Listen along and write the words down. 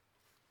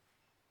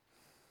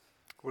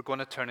We're going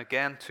to turn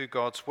again to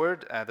God's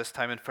Word, this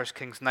time in 1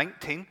 Kings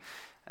 19.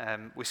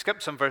 We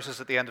skipped some verses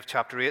at the end of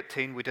chapter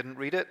 18. We didn't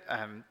read it.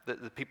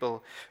 The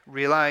people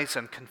realize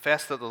and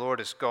confess that the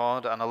Lord is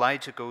God, and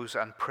Elijah goes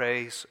and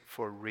prays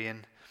for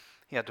rain.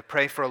 He had to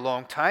pray for a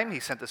long time. He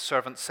sent his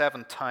servant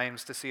 7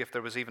 times to see if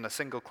there was even a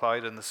single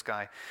cloud in the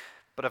sky.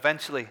 But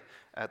eventually,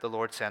 the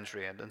Lord sends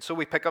rain. And so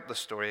we pick up the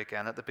story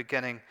again at the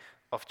beginning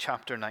of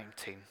chapter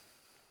 19.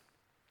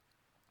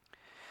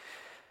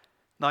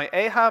 Now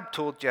Ahab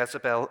told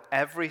Jezebel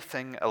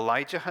everything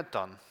Elijah had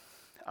done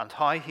and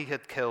how he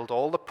had killed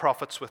all the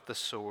prophets with the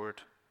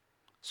sword.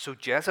 So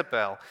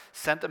Jezebel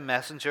sent a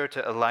messenger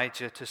to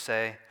Elijah to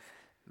say,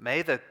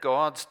 "May the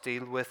gods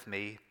deal with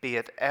me, be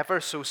it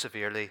ever so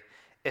severely,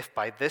 if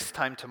by this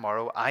time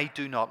tomorrow I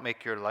do not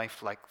make your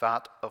life like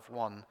that of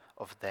one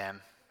of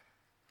them."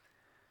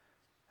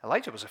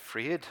 Elijah was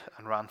afraid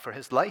and ran for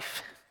his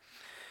life.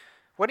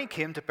 When he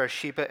came to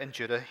Beersheba in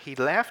Judah, he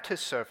left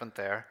his servant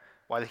there,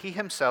 while he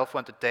himself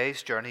went a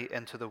day's journey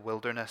into the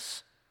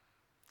wilderness.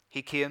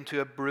 He came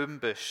to a broom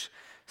bush,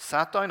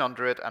 sat down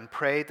under it, and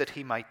prayed that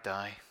he might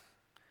die.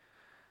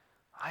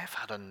 "I have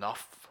had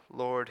enough,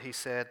 Lord," he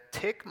said.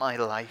 "Take my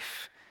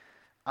life.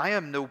 I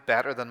am no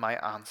better than my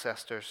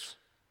ancestors."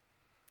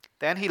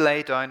 Then he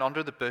lay down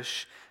under the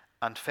bush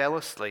and fell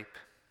asleep.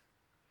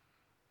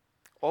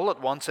 All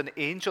at once an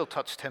angel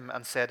touched him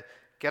and said,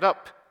 "Get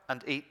up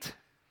and eat."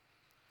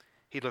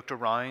 He looked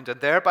around, and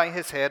there by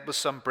his head was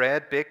some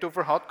bread baked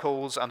over hot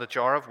coals and a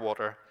jar of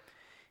water.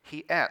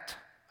 He ate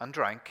and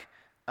drank,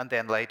 and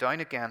then lay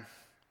down again.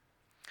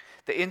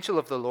 The angel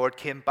of the Lord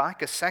came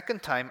back a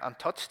second time and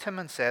touched him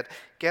and said,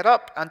 "Get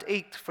up and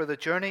eat, for the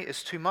journey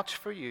is too much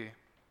for you."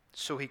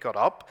 So he got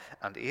up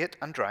and ate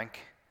and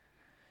drank.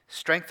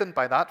 Strengthened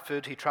by that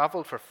food, he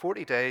traveled for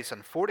 40 days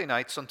and 40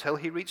 nights until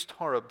he reached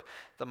Horeb,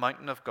 the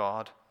mountain of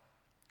God.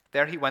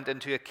 There he went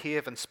into a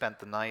cave and spent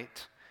the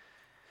night.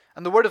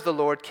 And the word of the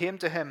Lord came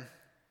to him,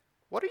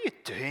 "What are you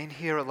doing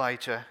here,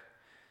 Elijah?"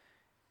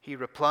 He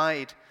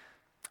replied,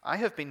 "I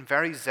have been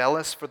very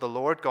zealous for the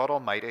Lord God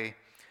Almighty.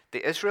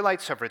 The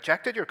Israelites have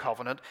rejected your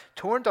covenant,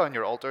 torn down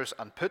your altars,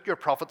 and put your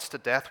prophets to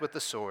death with the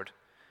sword.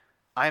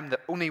 I am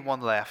the only one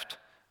left,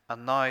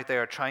 and now they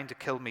are trying to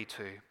kill me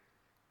too."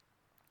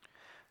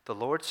 The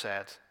Lord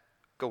said,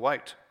 "Go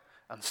out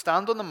and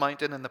stand on the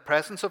mountain in the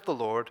presence of the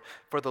Lord,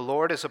 for the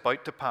Lord is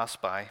about to pass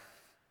by."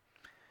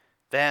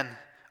 Then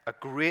a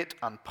great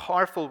and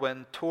powerful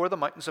wind tore the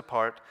mountains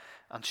apart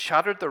and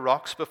shattered the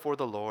rocks before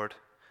the Lord.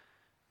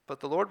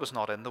 But the Lord was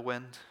not in the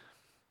wind.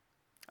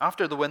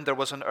 After the wind there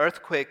was an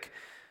earthquake,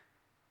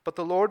 but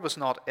the Lord was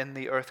not in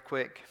the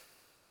earthquake.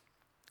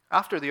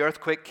 After the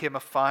earthquake came a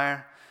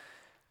fire,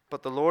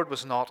 but the Lord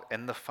was not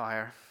in the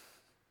fire.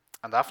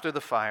 And after the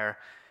fire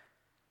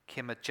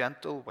came a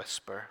gentle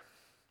whisper.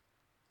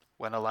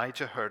 When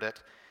Elijah heard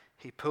it,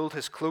 he pulled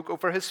his cloak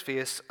over his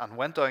face and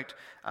went out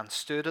and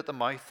stood at the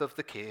mouth of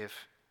the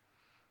cave.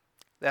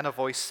 Then a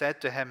voice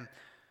said to him,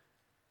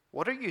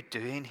 "What are you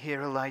doing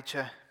here,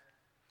 Elijah?"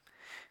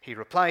 He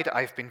replied,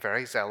 "I've been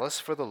very zealous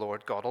for the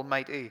Lord God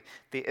Almighty.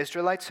 The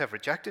Israelites have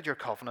rejected your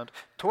covenant,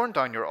 torn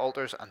down your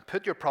altars, and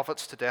put your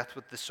prophets to death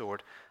with the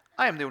sword.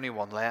 I am the only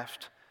one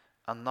left,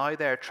 and now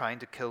they are trying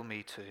to kill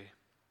me too."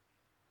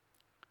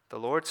 The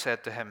Lord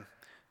said to him,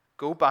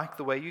 "Go back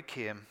the way you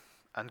came,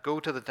 and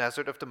go to the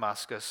desert of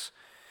Damascus.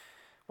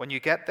 When you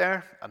get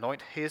there,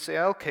 anoint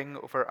Hazael king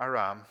over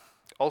Aram.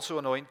 Also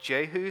anoint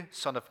Jehu,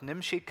 son of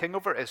Nimshi, king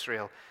over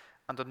Israel,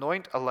 and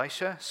anoint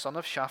Elisha, son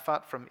of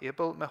Shaphat from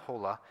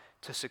Abel-Meholah,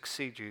 to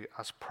succeed you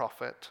as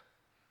prophet.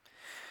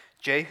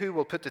 Jehu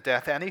will put to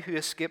death any who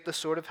escape the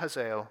sword of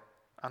Hazael,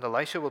 and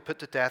Elisha will put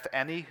to death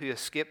any who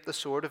escape the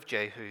sword of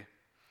Jehu.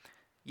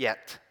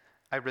 Yet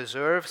I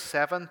reserve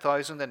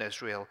 7,000 in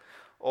Israel,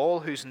 all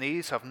whose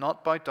knees have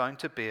not bowed down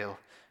to Baal,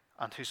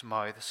 and whose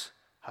mouths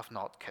have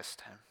not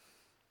kissed him."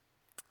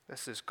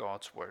 This is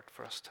God's word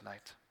for us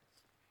tonight.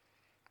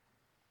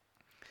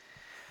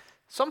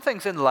 Some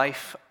things in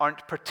life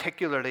aren't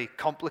particularly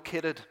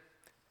complicated,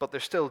 but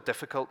they're still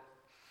difficult.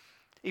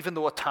 Even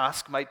though a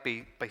task might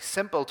be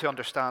simple to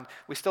understand,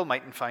 we still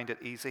mightn't find it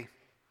easy.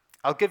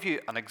 I'll give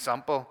you an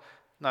example.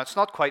 Now, it's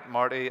not quite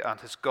Marty and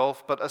his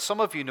golf, but as some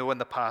of you know, in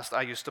the past,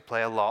 I used to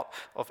play a lot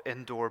of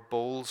indoor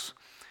bowls.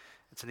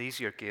 It's an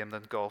easier game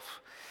than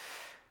golf.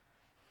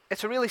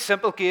 It's a really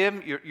simple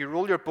game. You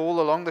roll your bowl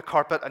along the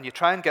carpet and you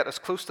try and get as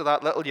close to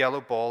that little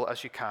yellow ball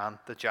as you can,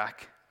 the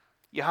jack.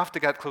 You have to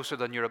get closer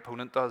than your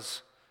opponent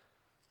does.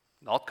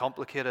 Not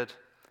complicated,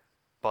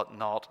 but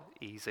not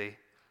easy.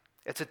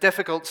 It's a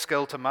difficult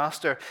skill to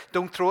master.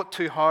 Don't throw it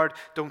too hard.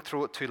 Don't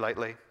throw it too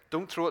lightly.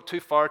 Don't throw it too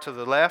far to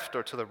the left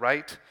or to the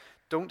right.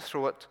 Don't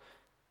throw it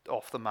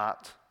off the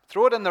mat.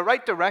 Throw it in the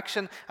right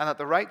direction and at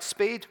the right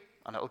speed,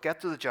 and it'll get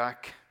to the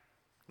jack.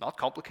 Not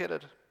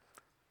complicated,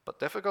 but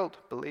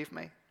difficult, believe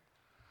me.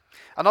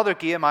 Another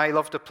game I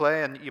love to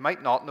play, and you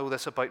might not know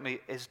this about me,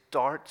 is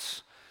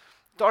darts.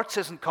 Darts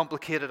isn't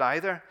complicated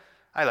either.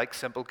 I like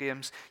simple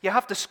games. You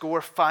have to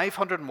score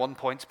 501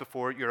 points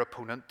before your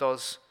opponent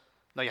does.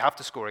 Now, you have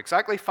to score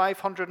exactly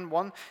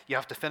 501. You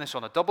have to finish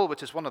on a double,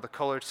 which is one of the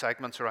colored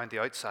segments around the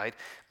outside.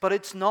 But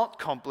it's not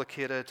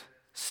complicated.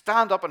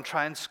 Stand up and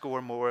try and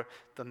score more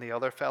than the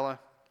other fella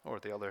or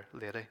the other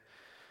lady.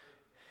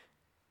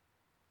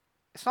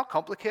 It's not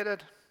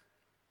complicated,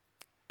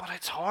 but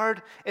it's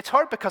hard. It's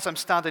hard because I'm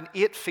standing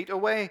 8 feet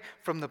away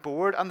from the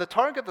board, and the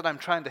target that I'm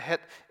trying to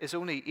hit is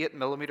only 8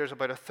 millimeters,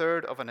 about a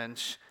third of an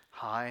inch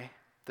high.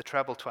 The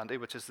treble 20,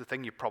 which is the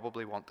thing you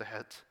probably want to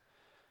hit.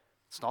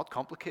 It's not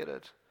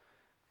complicated,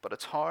 but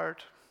it's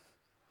hard.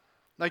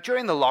 Now,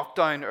 during the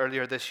lockdown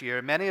earlier this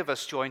year, many of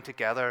us joined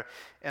together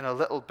in a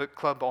little book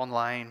club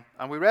online,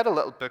 and we read a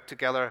little book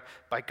together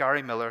by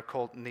Gary Miller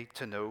called Need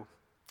to Know.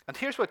 And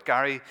here's what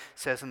Gary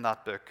says in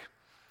that book.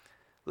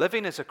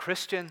 Living as a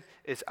Christian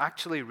is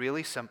actually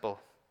really simple.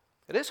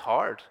 It is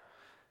hard,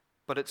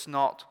 but it's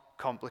not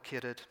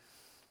complicated.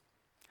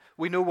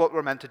 We know what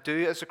we're meant to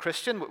do as a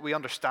Christian. We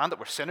understand that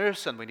we're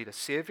sinners and we need a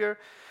Savior.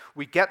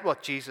 We get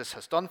what Jesus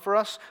has done for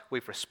us.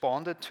 We've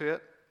responded to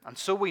it. And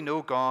so we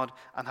know God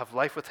and have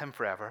life with Him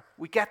forever.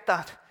 We get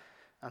that.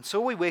 And so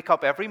we wake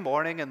up every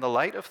morning in the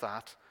light of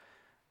that.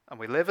 And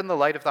we live in the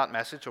light of that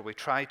message, or we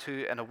try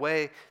to, in a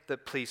way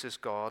that pleases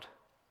God.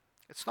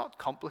 It's not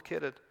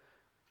complicated,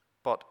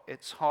 but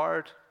it's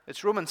hard.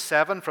 It's Romans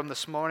 7 from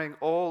this morning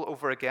all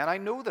over again. I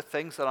know the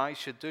things that I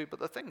should do, but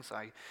the things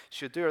I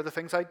should do are the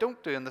things I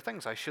don't do, and the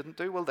things I shouldn't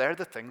do, well, they're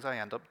the things I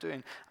end up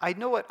doing. I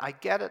know it, I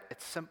get it,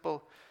 it's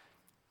simple,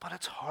 but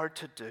it's hard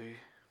to do.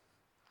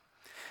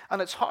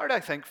 And it's hard, I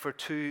think, for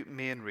two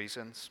main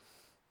reasons.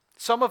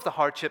 Some of the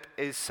hardship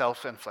is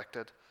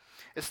self-inflicted.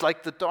 It's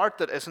like the dart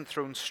that isn't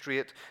thrown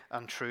straight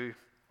and true,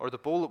 or the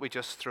ball that we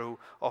just throw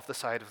off the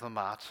side of the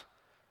mat.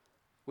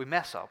 We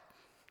mess up.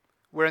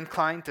 We're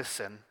inclined to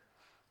sin.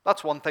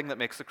 That's one thing that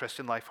makes the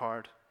Christian life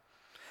hard.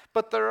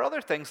 But there are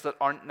other things that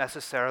aren't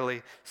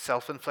necessarily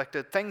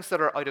self-inflicted, things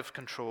that are out of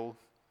control.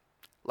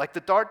 Like the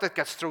dart that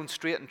gets thrown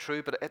straight and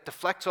true, but it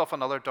deflects off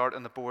another dart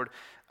on the board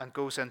and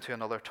goes into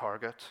another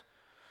target.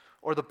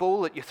 Or the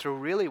ball that you throw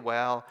really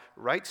well,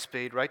 right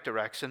speed, right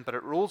direction, but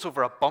it rolls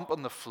over a bump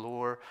on the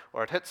floor,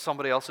 or it hits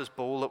somebody else's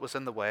bowl that was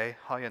in the way.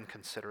 How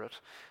inconsiderate.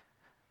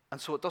 And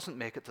so it doesn't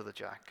make it to the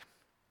jack.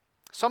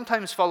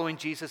 Sometimes following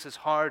Jesus is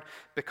hard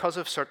because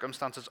of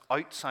circumstances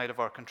outside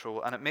of our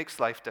control, and it makes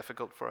life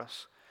difficult for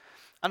us.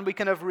 And we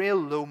can have real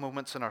low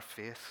moments in our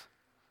faith.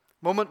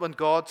 Moment when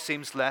God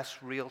seems less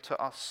real to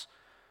us.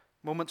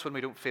 Moments when we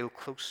don't feel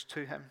close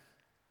to Him.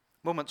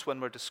 Moments when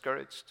we're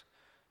discouraged.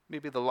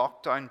 Maybe the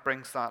lockdown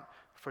brings that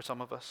for some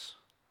of us.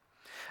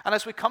 And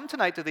as we come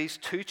tonight to these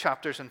 2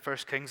 chapters in 1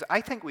 Kings, I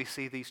think we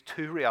see these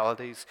 2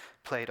 realities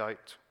played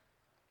out.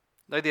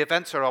 Now, the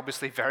events are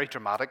obviously very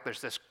dramatic.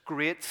 There's this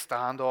great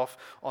standoff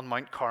on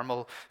Mount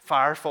Carmel,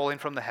 fire falling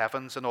from the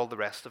heavens and all the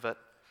rest of it.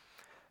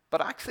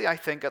 But actually, I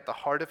think at the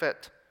heart of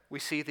it, we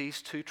see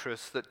these 2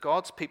 truths that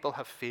God's people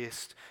have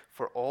faced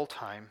for all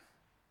time.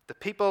 The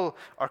people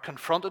are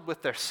confronted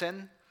with their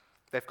sin.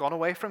 They've gone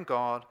away from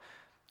God.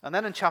 And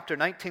then in chapter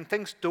 19,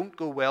 things don't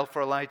go well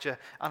for Elijah,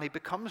 and he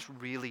becomes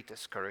really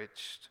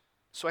discouraged.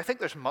 So I think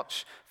there's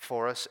much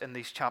for us in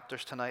these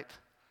chapters tonight.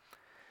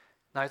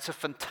 Now, it's a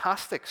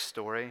fantastic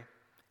story.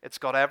 It's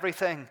got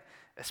everything,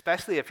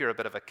 especially if you're a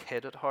bit of a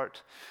kid at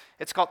heart.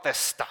 It's got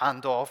this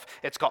standoff.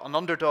 It's got an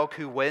underdog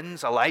who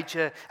wins,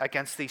 Elijah,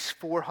 against these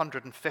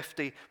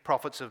 450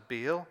 prophets of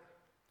Baal.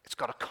 It's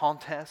got a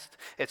contest.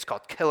 It's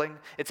got killing.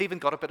 It's even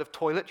got a bit of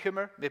toilet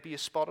humor. Maybe you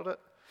spotted it.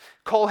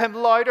 Call him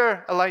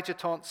louder, Elijah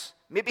taunts.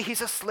 Maybe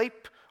he's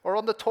asleep or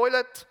on the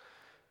toilet.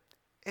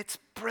 It's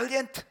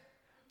brilliant,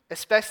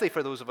 especially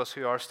for those of us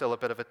who are still a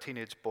bit of a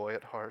teenage boy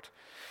at heart.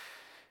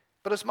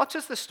 But as much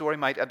as the story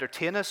might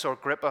entertain us or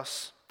grip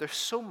us, there's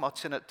so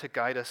much in it to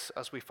guide us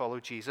as we follow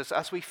Jesus,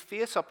 as we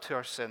face up to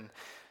our sin,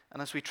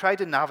 and as we try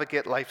to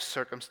navigate life's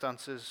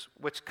circumstances,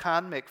 which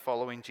can make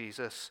following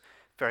Jesus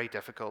very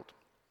difficult.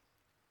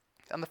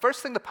 And the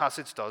first thing the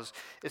passage does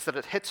is that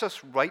it hits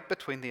us right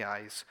between the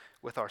eyes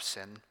with our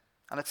sin.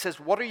 And it says,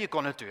 what are you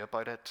going to do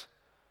about it?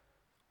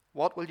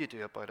 What will you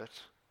do about it?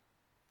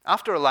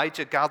 After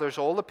Elijah gathers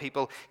all the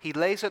people, he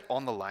lays it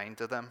on the line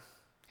to them.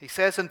 He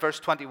says in verse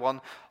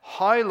 21,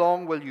 how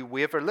long will you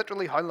waver?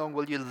 Literally, how long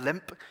will you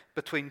limp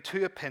between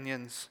 2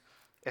 opinions?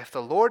 If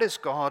the Lord is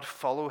God,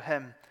 follow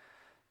him.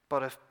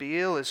 But if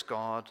Baal is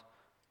God,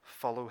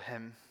 follow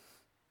him.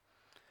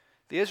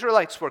 The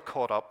Israelites were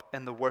caught up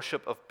in the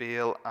worship of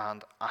Baal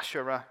and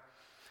Asherah.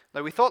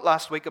 Now, we thought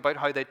last week about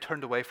how they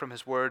turned away from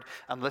his word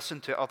and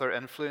listened to other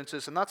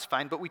influences, and that's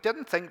fine, but we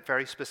didn't think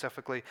very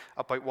specifically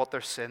about what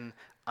their sin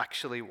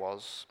actually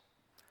was.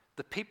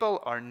 The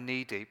people are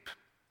knee-deep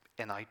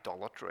in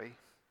idolatry.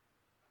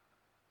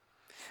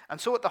 And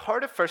so at the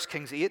heart of 1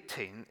 Kings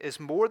 18 is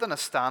more than a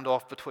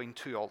standoff between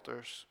 2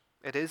 altars.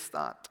 It is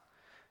that,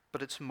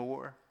 but it's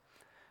more.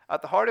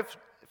 At the heart of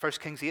 1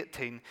 Kings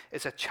 18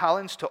 is a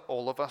challenge to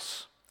all of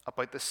us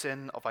about the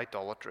sin of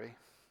idolatry.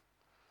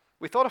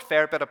 We thought a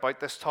fair bit about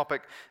this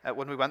topic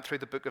when we went through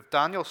the book of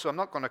Daniel, so I'm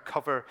not going to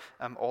cover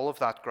all of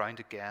that ground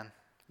again.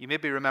 You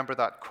maybe remember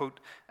that quote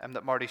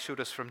that Marty showed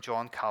us from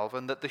John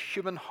Calvin, that the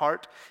human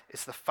heart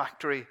is the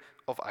factory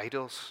of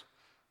idols.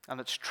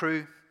 And it's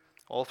true,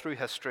 all through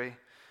history,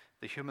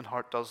 the human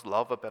heart does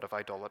love a bit of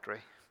idolatry.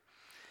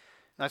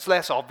 Now, it's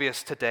less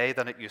obvious today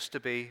than it used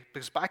to be,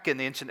 because back in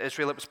ancient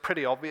Israel, it was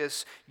pretty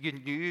obvious. You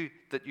knew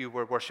that you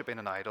were worshipping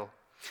an idol.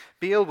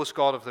 Baal was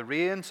god of the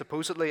rain,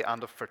 supposedly,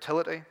 and of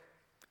fertility.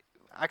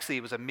 Actually,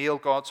 he was a male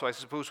god, so I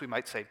suppose we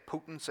might say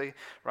potency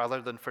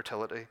rather than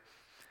fertility.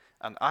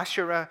 And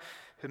Asherah,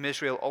 whom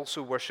Israel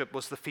also worshipped,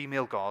 was the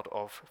female god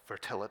of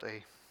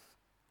fertility.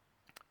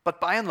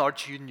 But by and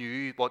large, you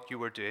knew what you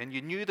were doing.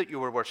 You knew that you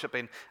were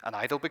worshipping an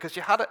idol because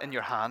you had it in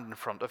your hand in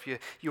front of you.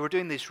 You were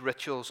doing these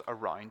rituals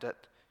around it.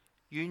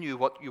 You knew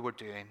what you were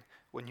doing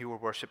when you were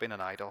worshipping an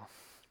idol.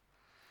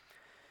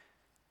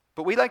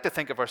 But we like to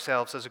think of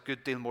ourselves as a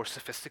good deal more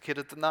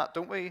sophisticated than that,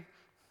 don't we?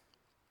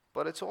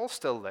 But it's all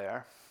still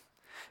there.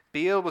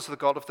 Baal was the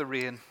god of the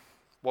rain.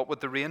 What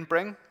would the rain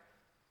bring?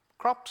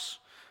 Crops.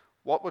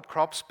 What would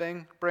crops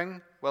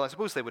bring? Well, I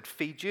suppose they would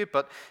feed you,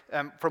 but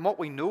from what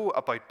we know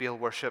about Baal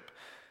worship,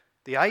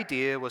 the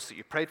idea was that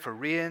you prayed for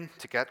rain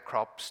to get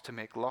crops to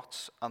make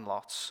lots and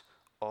lots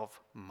of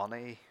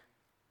money.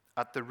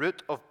 At the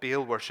root of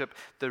Baal worship,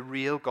 the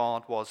real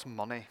god was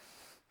money.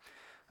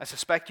 I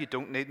suspect you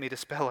don't need me to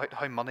spell out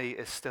how money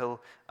is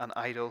still an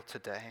idol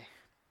today,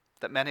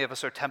 that many of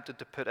us are tempted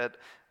to put it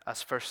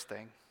as first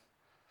thing.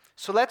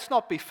 So let's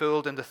not be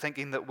fooled into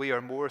thinking that we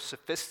are more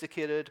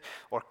sophisticated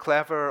or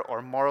clever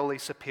or morally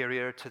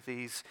superior to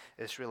these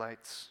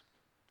Israelites.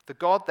 The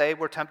God they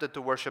were tempted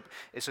to worship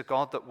is a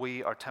God that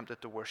we are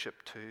tempted to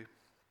worship too.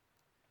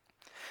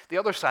 The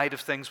other side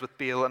of things with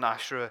Baal and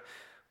Asherah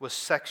was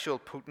sexual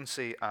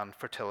potency and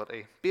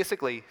fertility.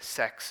 Basically,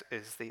 sex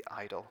is the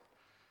idol.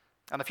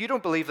 And if you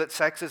don't believe that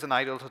sex is an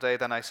idol today,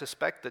 then I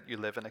suspect that you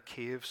live in a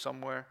cave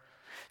somewhere.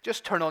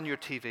 Just turn on your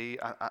TV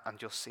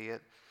and you'll see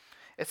it.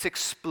 It's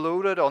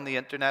exploded on the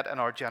internet in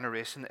our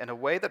generation in a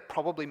way that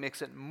probably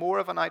makes it more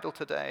of an idol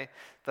today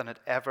than it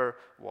ever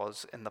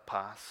was in the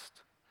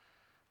past.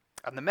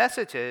 And the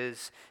message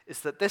is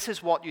that this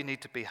is what you need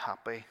to be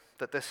happy,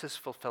 that this is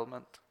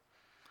fulfillment.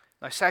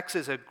 Now, sex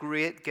is a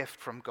great gift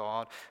from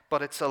God,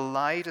 but it's a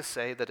lie to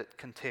say that it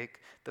can take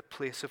the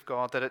place of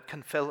God, that it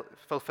can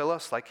fulfill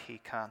us like He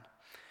can.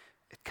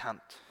 It can't.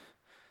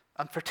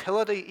 And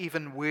fertility,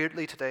 even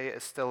weirdly today,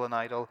 is still an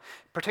idol,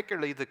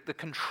 particularly the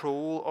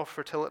control of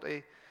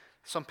fertility.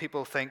 Some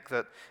people think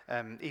that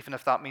even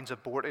if that means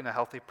aborting a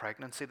healthy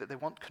pregnancy, that they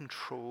want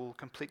control,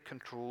 complete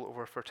control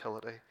over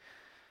fertility.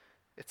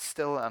 It's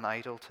still an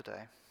idol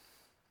today.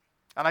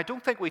 And I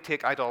don't think we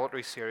take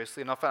idolatry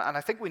seriously enough, and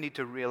I think we need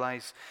to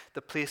realize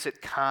the place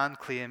it can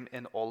claim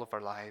in all of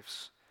our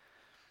lives.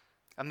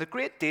 And the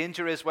great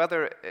danger is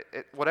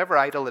whatever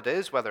idol it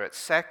is, whether it's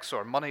sex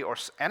or money or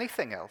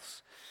anything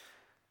else,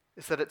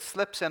 is that it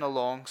slips in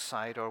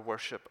alongside our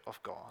worship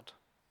of God.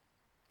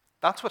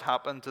 That's what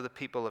happened to the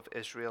people of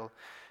Israel.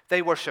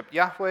 They worshiped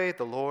Yahweh,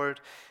 the Lord.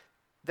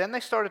 Then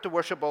they started to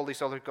worship all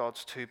these other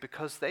gods too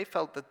because they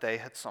felt that they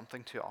had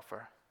something to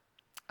offer.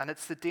 And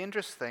it's the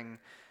dangerous thing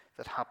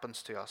that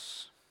happens to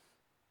us.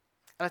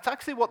 And it's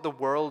actually what the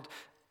world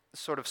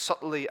sort of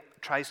subtly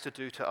tries to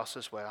do to us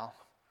as well.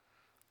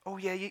 Oh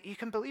yeah, you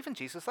can believe in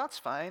Jesus, that's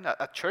fine.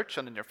 At church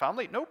and in your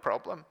family, no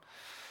problem.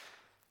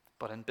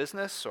 But in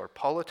business or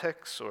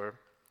politics or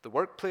the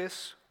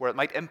workplace, where it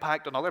might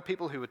impact on other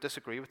people who would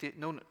disagree with you,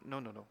 no.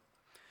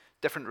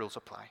 Different rules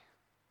apply.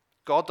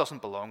 God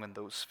doesn't belong in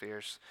those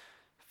spheres.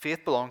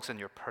 Faith belongs in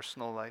your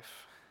personal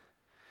life.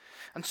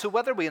 And so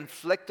whether we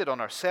inflict it on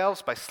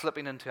ourselves by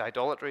slipping into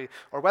idolatry,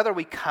 or whether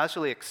we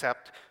casually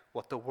accept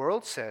what the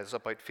world says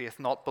about faith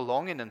not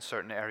belonging in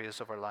certain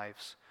areas of our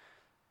lives,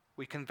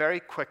 we can very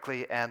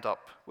quickly end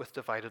up with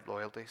divided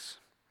loyalties.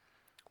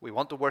 We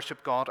want to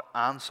worship God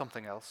and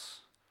something else.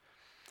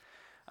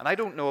 And I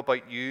don't know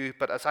about you,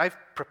 but as I've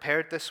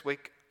prepared this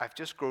week, I've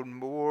just grown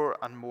more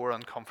and more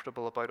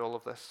uncomfortable about all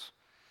of this,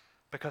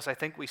 because I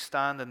think we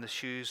stand in the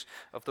shoes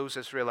of those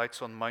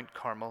Israelites on Mount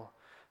Carmel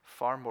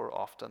far more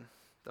often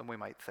than we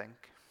might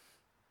think.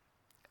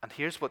 And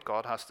here's what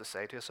God has to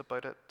say to us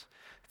about it.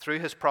 Through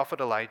his prophet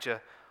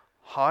Elijah,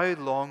 how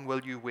long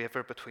will you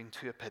waver between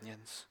two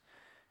opinions?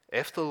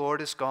 If the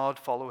Lord is God,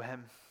 follow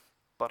him.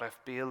 But if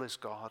Baal is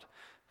God,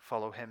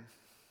 follow him.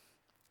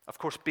 Of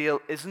course,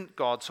 Baal isn't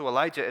God, so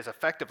Elijah is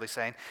effectively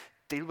saying,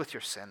 deal with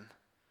your sin.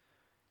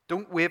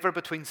 Don't waver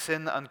between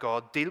sin and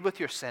God. Deal with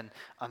your sin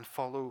and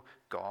follow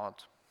God.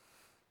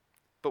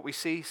 But we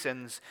see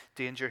sin's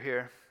danger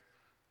here.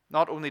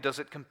 Not only does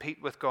it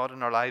compete with God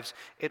in our lives,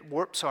 it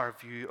warps our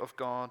view of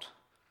God.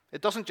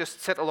 It doesn't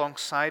just sit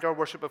alongside our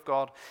worship of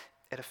God,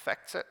 it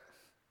affects it.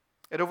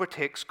 It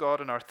overtakes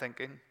God in our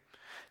thinking.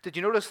 Did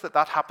you notice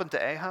that happened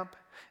to Ahab?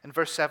 In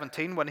verse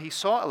 17, when he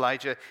saw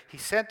Elijah, he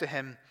said to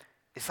him,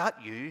 is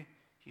that you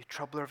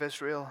troubler of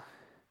Israel?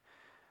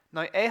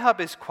 Now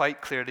Ahab is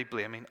quite clearly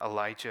blaming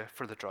Elijah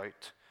for the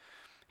drought.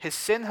 His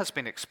sin has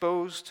been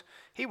exposed.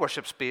 He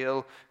worships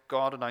Baal.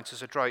 God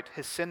announces a drought.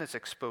 His sin is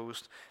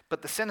exposed,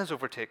 but the sin has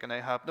overtaken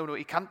Ahab. No,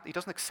 he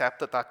doesn't accept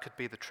that could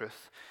be the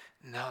truth.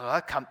 No,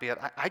 that can't be it.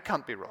 I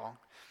can't be wrong.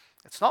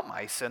 It's not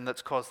my sin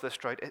that's caused this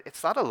drought.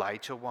 It's that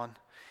Elijah one.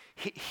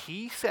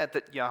 He said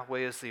that Yahweh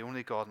is the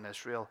only God in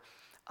Israel,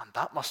 and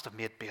that must have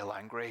made Baal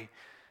angry.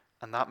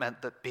 And that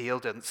meant that Baal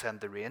didn't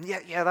send the rain.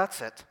 Yeah,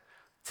 that's it.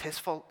 It's his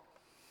fault.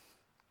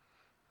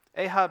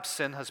 Ahab's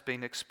sin has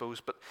been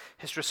exposed, but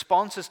his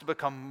response is to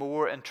become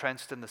more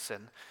entrenched in the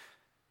sin,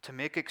 to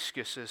make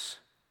excuses,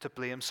 to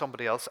blame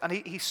somebody else. And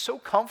he's so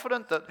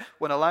confident that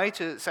when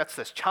Elijah sets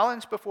this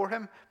challenge before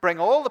him, bring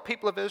all the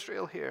people of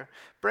Israel here,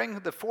 bring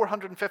the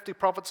 450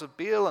 prophets of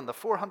Baal and the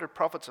 400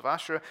 prophets of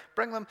Asherah,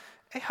 bring them,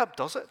 Ahab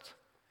does it.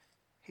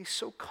 He's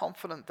so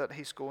confident that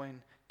he's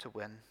going to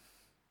win.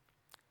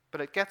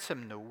 But it gets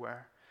him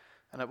nowhere,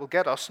 and it will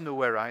get us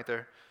nowhere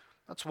either.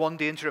 That's one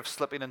danger of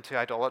slipping into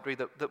idolatry,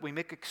 that we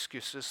make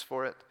excuses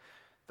for it,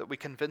 that we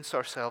convince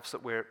ourselves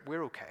that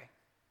we're okay.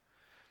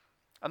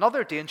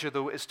 Another danger,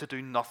 though, is to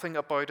do nothing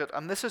about it,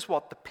 and this is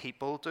what the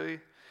people do.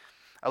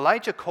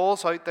 Elijah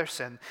calls out their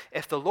sin.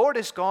 If the Lord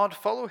is God,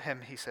 follow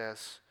him, he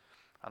says.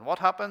 And what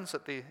happens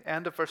at the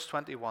end of verse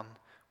 21?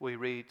 We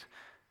read,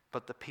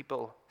 but the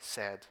people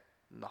said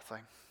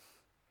nothing.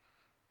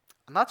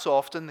 And that's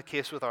often the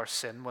case with our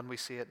sin when we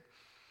see it.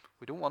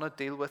 We don't want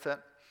to deal with it.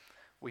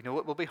 We know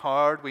it will be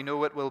hard. We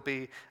know it will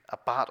be a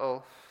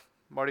battle.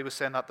 Marty was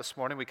saying that this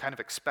morning. We kind of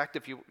expect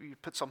if you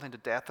put something to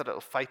death that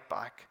it'll fight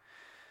back.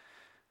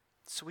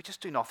 So we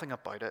just do nothing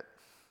about it.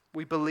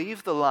 We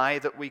believe the lie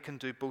that we can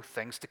do both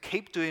things, to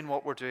keep doing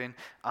what we're doing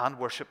and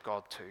worship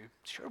God too.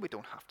 Sure, we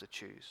don't have to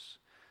choose.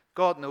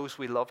 God knows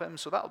we love him,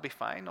 so that'll be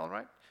fine, all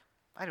right?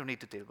 I don't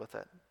need to deal with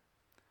it.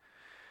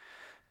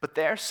 But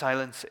their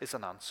silence is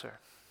an answer.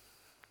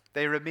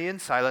 They remain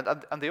silent.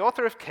 And the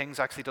author of Kings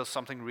actually does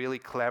something really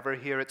clever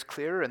here. It's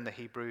clearer in the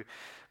Hebrew.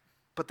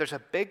 But there's a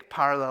big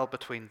parallel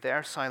between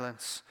their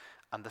silence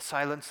and the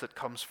silence that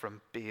comes from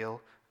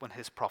Baal when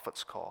his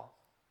prophets call.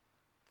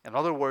 In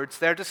other words,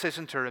 their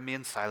decision to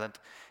remain silent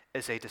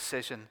is a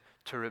decision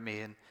to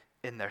remain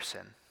in their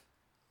sin.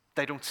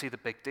 They don't see the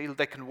big deal.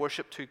 They can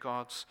worship two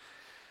gods.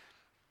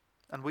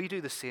 And we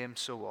do the same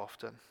so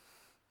often.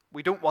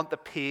 We don't want the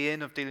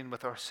pain of dealing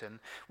with our sin.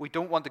 We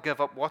don't want to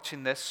give up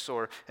watching this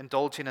or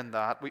indulging in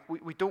that.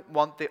 We don't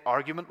want the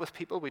argument with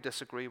people we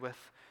disagree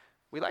with.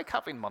 We like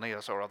having money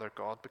as our other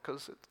God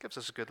because it gives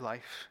us a good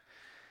life.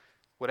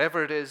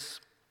 Whatever it is,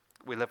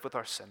 we live with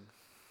our sin.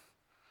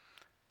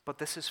 But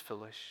this is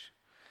foolish.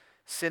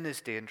 Sin is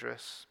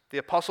dangerous. The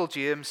Apostle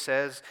James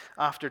says,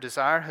 after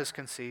desire has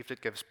conceived,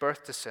 it gives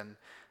birth to sin.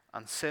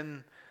 And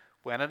sin,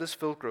 when it is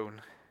full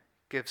grown,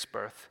 gives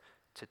birth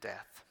to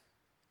death.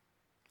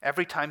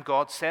 Every time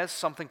God says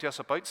something to us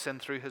about sin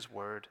through his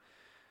word,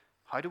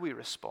 how do we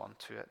respond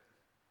to it?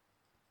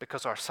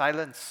 Because our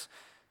silence,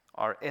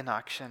 our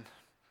inaction,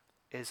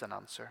 is an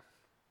answer.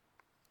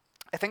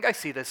 I think I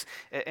see this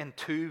in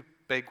two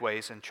big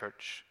ways in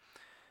church.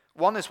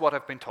 One is what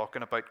I've been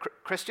talking about.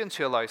 Christians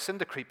who allow sin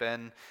to creep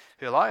in,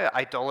 who allow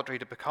idolatry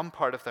to become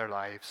part of their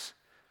lives.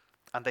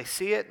 And they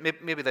see it,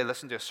 maybe they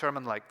listen to a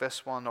sermon like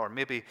this one, or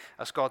maybe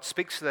as God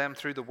speaks to them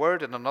through the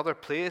word in another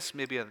place,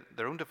 maybe in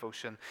their own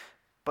devotion,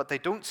 but they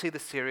don't see the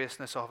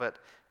seriousness of it,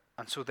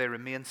 and so they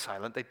remain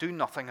silent. They do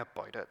nothing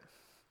about it.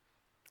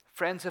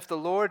 Friends, if the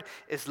Lord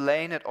is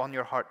laying it on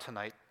your heart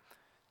tonight,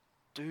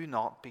 do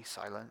not be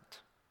silent.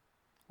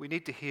 We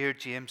need to hear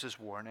James's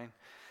warning.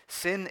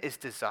 Sin is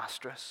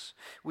disastrous.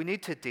 We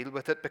need to deal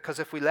with it because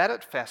if we let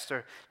it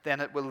fester, then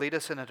it will lead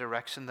us in a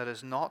direction that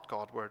is not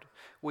Godward.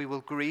 We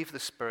will grieve the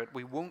Spirit.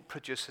 We won't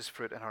produce his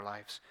fruit in our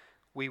lives.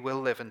 We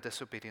will live in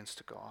disobedience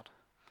to God.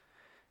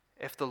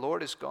 If the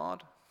Lord is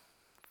God,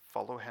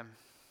 follow him.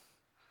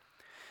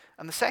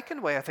 And the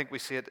second way I think we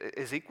see it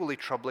is equally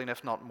troubling,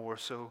 if not more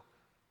so.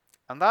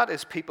 And that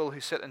is people who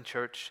sit in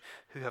church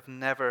who have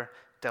never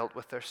dealt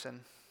with their sin.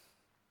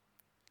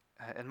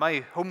 In my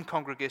home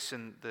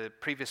congregation, the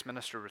previous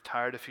minister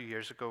retired a few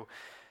years ago,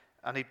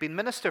 and he'd been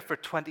minister for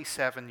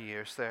 27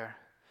 years there.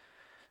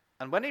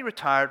 And when he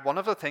retired, one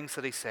of the things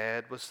that he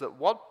said was that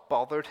what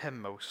bothered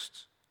him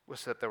most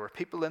was that there were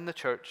people in the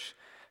church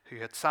who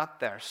had sat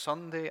there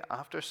Sunday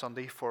after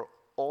Sunday for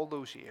all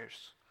those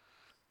years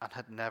and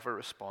had never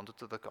responded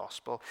to the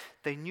gospel.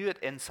 They knew it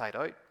inside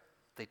out.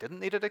 They didn't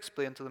need it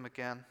explained to them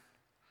again.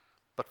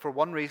 But for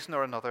one reason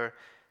or another,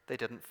 they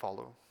didn't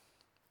follow.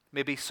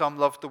 Maybe some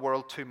loved the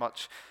world too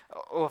much.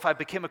 Oh, if I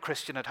became a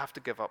Christian, I'd have to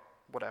give up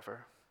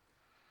whatever.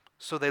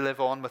 So they live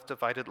on with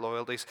divided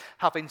loyalties,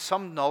 having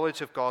some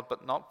knowledge of God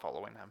but not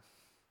following him.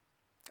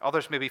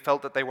 Others maybe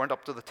felt that they weren't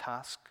up to the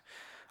task.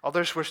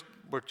 Others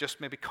were just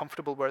maybe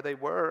comfortable where they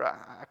were.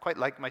 I quite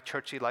like my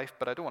churchy life,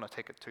 but I don't want to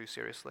take it too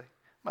seriously.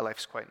 My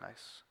life's quite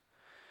nice.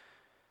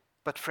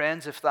 But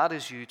friends, if that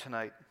is you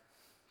tonight,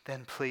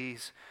 then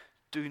please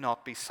do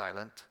not be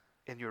silent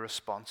in your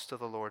response to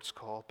the Lord's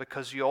call,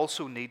 because you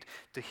also need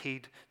to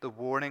heed the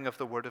warning of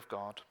the Word of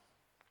God.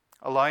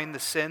 Allowing the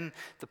sin,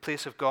 the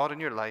place of God in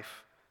your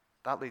life,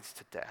 that leads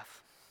to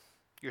death.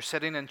 Your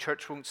sitting in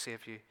church won't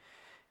save you.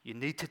 You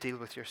need to deal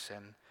with your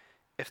sin.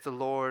 If the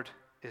Lord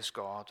is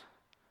God,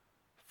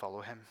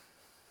 follow him.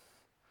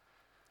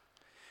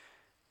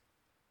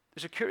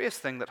 There's a curious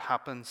thing that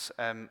happens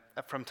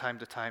from time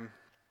to time.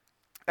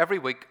 Every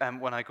week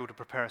when I go to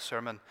prepare a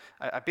sermon,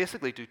 I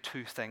basically do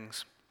two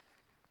things.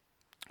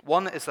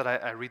 One is that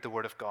I read the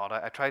Word of God.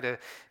 I try to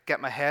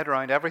get my head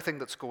around everything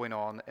that's going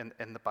on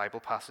in the Bible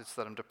passage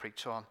that I'm to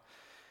preach on.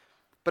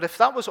 But if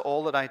that was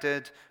all that I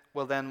did,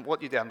 well then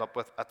what you'd end up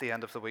with at the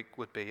end of the week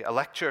would be a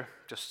lecture,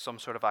 just some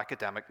sort of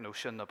academic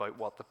notion about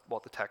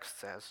what the text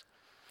says.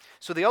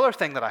 So the other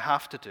thing that I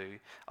have to do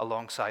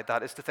alongside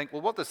that is to think,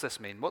 well, what does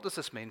this mean? What does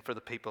this mean for the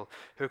people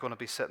who are going to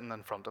be sitting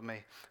in front of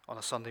me on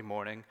a Sunday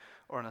morning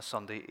or on a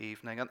Sunday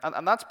evening?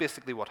 And that's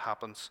basically what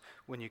happens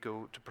when you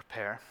go to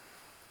prepare.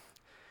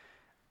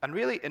 And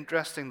really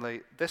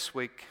interestingly, this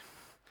week,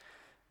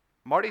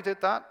 Marty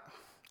did that,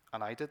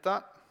 and I did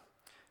that.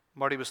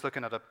 Marty was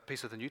looking at a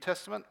piece of the New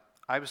Testament.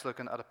 I was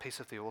looking at a piece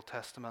of the Old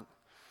Testament.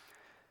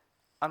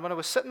 And when I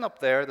was sitting up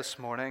there this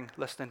morning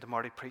listening to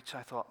Marty preach,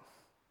 I thought,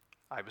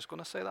 I was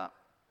going to say that.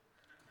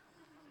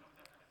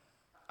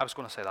 I was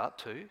going to say that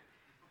too.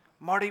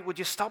 Marty, would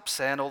you stop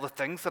saying all the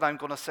things that I'm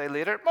going to say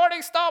later?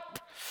 Marty, stop!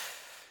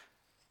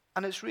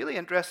 And it's really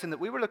interesting that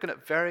we were looking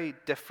at very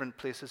different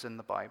places in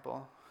the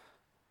Bible,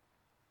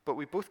 but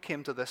we both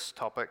came to this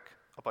topic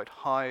about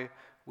how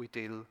we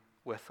deal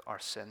with our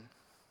sin.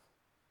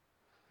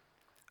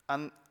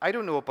 And I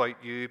don't know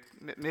about you,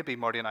 maybe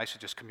Marty and I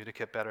should just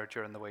communicate better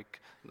during the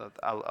week.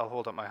 I'll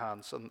hold up my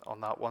hands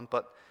on that one.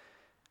 But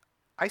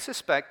I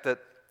suspect that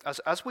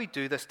as we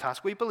do this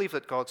task, we believe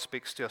that God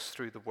speaks to us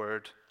through the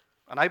Word.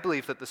 And I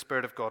believe that the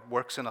Spirit of God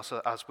works in us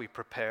as we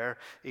prepare,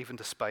 even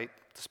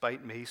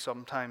despite me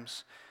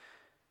sometimes.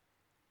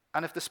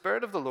 And if the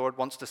Spirit of the Lord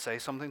wants to say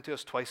something to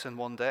us twice in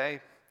one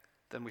day,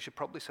 then we should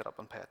probably sit up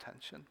and pay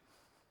attention.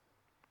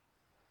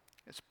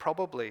 It's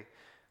probably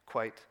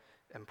quite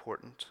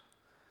important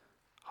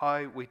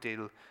how we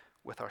deal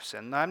with our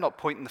sin. Now, I'm not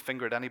pointing the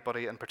finger at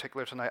anybody in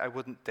particular tonight. I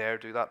wouldn't dare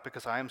do that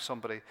because I am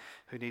somebody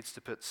who needs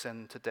to put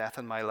sin to death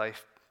in my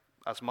life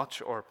as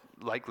much or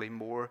likely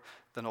more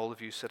than all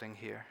of you sitting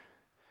here.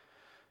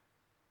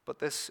 But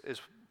this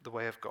is the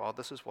way of God.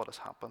 This is what has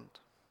happened.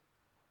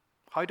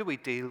 How do we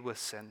deal with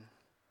sin?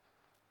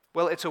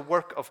 Well, it's a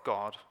work of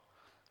God.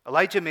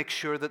 Elijah makes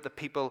sure that the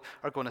people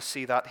are going to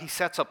see that. He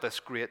sets up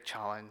this great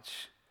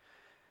challenge.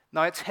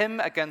 Now, it's him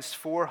against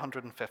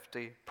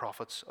 450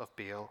 prophets of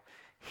Baal.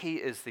 He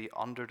is the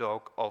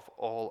underdog of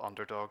all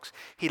underdogs.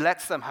 He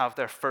lets them have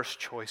their first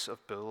choice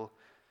of bull.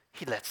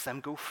 He lets them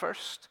go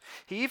first.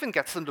 He even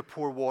gets them to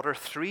pour water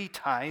 3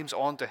 times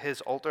onto his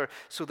altar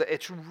so that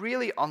it's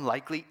really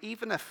unlikely,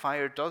 even if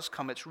fire does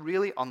come, it's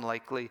really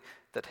unlikely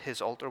that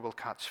his altar will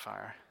catch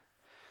fire.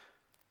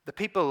 The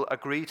people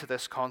agree to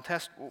this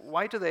contest.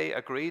 Why do they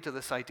agree to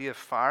this idea of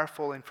fire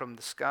falling from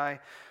the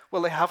sky?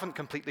 Well, they haven't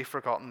completely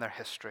forgotten their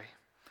history.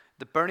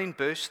 The burning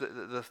bush,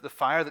 the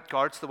fire that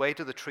guards the way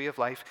to the tree of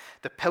life,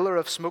 the pillar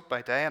of smoke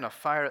by day and of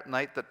fire at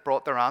night that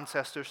brought their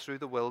ancestors through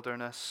the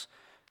wilderness,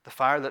 the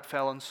fire that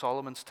fell on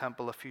Solomon's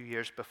temple a few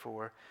years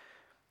before.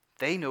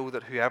 They know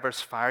that whoever's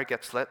fire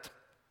gets lit,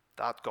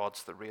 that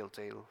God's the real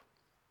deal.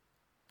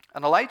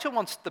 And Elijah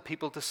wants the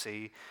people to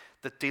see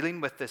that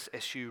dealing with this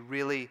issue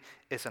really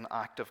is an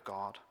act of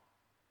God.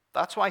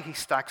 That's why he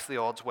stacks the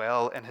odds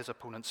well in his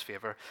opponent's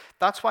favor.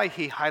 That's why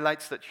he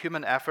highlights that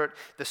human effort,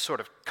 this sort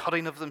of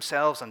cutting of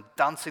themselves and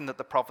dancing that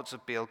the prophets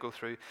of Baal go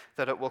through,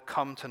 that it will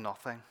come to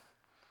nothing.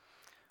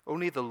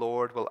 Only the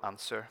Lord will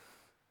answer.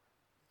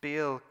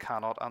 Baal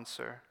cannot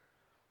answer.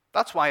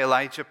 That's why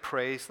Elijah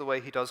prays the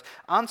way he does.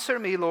 Answer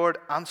me, Lord,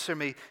 answer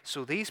me,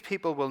 so these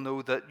people will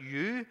know that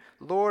you,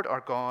 Lord,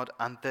 are God,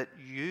 and that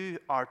you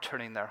are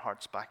turning their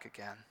hearts back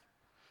again.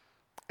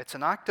 It's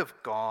an act of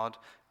God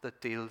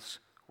that deals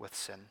with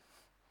sin.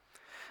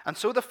 And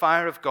so the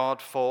fire of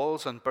God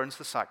falls and burns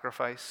the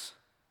sacrifice.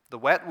 The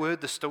wet wood,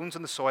 the stones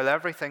in the soil,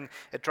 everything,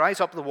 it dries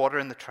up the water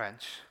in the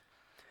trench.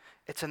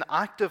 It's an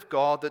act of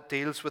God that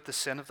deals with the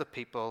sin of the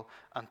people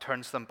and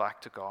turns them back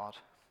to God.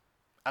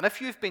 And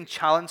if you've been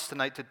challenged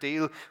tonight to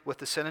deal with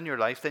the sin in your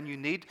life, then you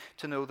need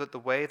to know that the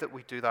way that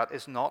we do that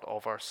is not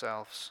of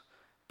ourselves,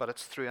 but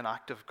it's through an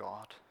act of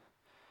God.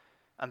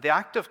 And the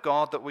act of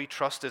God that we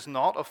trust is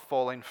not of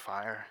falling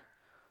fire,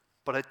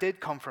 but it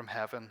did come from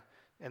heaven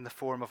in the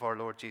form of our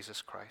Lord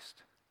Jesus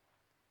Christ.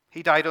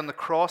 He died on the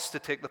cross to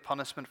take the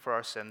punishment for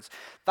our sins.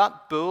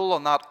 That bull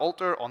on that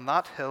altar, on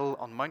that hill,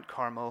 on Mount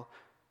Carmel,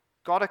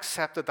 God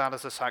accepted that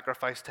as a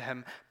sacrifice to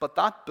him, but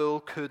that bull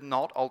could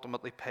not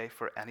ultimately pay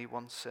for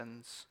anyone's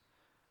sins.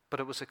 But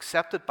it was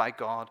accepted by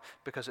God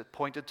because it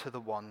pointed to the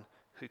one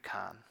who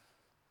can.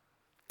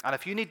 And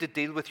if you need to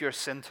deal with your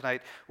sin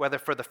tonight, whether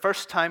for the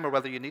first time or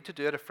whether you need to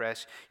do it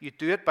afresh, you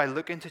do it by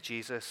looking to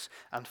Jesus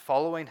and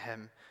following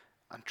him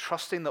and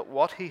trusting that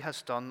what he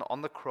has done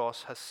on the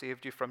cross has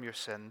saved you from your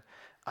sin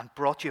and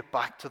brought you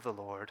back to the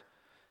Lord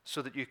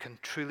so that you can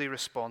truly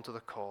respond to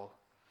the call.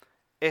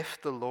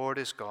 If the Lord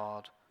is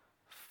God,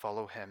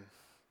 follow him.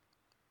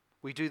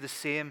 We do the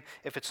same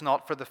if it's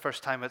not for the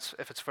first time,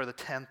 if it's for the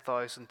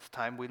 10,000th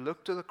time. We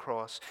look to the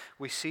cross,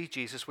 we see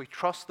Jesus, we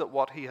trust that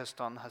what he has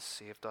done has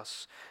saved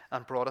us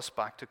and brought us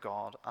back to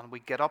God. And we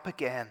get up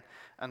again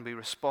and we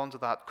respond to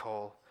that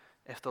call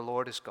If the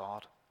Lord is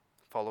God,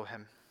 follow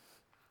him.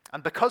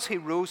 And because he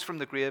rose from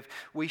the grave,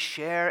 we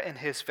share in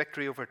his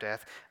victory over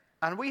death.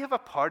 And we have a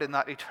part in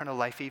that eternal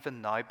life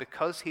even now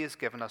because he has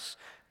given us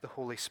the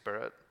Holy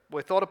Spirit.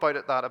 We thought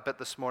about that a bit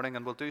this morning,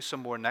 and we'll do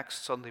some more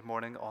next Sunday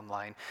morning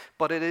online.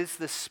 But it is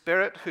the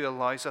Spirit who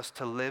allows us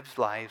to live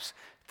lives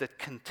that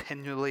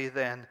continually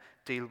then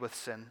deal with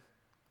sin,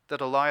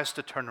 that allow us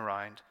to turn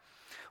around.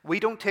 We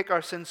don't take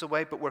our sins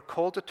away, but we're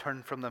called to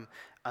turn from them,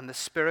 and the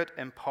Spirit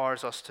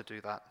empowers us to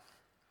do that.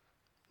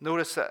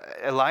 Notice that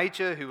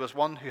Elijah, who was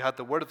one who had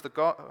the word of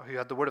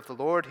the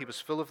Lord, he was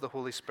full of the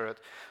Holy Spirit.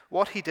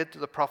 What he did to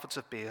the prophets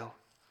of Baal,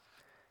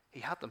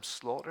 he had them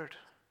slaughtered.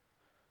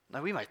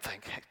 Now we might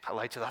think, hey,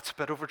 Elijah, that's a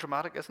bit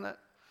overdramatic, isn't it?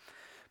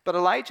 But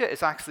Elijah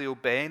is actually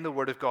obeying the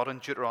word of God in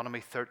Deuteronomy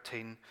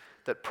 13,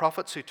 that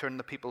prophets who turn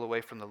the people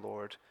away from the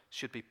Lord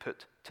should be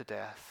put to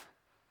death.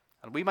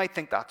 And we might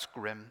think that's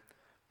grim,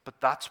 but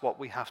that's what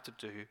we have to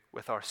do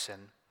with our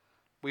sin.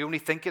 We only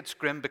think it's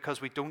grim because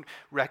we don't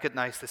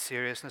recognize the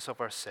seriousness of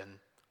our sin.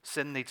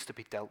 Sin needs to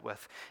be dealt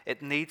with.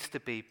 It needs to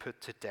be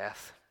put to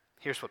death.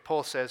 Here's what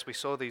Paul says. We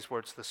saw these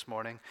words this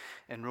morning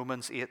in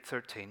Romans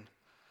 8:13.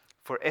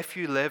 For if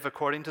you live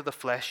according to the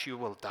flesh, you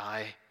will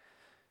die.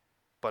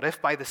 But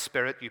if by the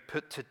Spirit you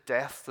put to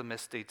death the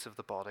misdeeds of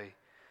the body,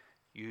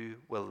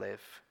 you will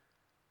live.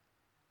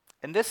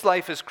 In this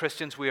life as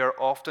Christians, we are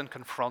often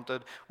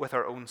confronted with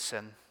our own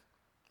sin.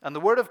 And the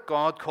Word of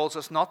God calls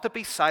us not to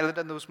be silent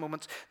in those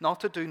moments, not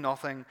to do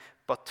nothing,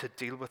 but to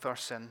deal with our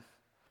sin,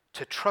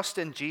 to trust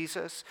in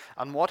Jesus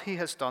and what he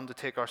has done to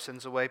take our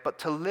sins away, but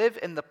to live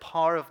in the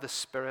power of the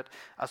Spirit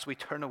as we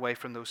turn away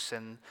from those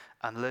sins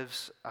and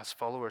live as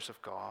followers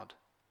of God.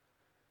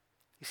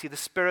 You see, the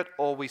Spirit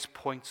always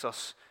points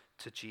us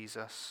to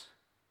Jesus.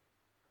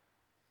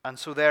 And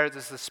so there it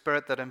is the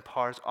Spirit that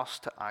empowers us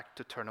to act,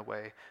 to turn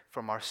away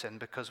from our sin,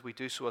 because we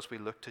do so as we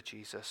look to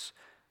Jesus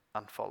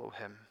and follow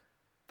him.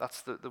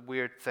 That's the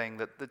weird thing,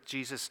 that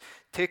Jesus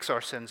takes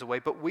our sins away,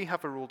 but we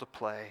have a role to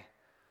play.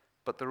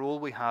 But the role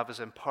we have is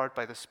empowered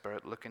by the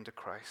Spirit, looking to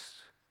Christ.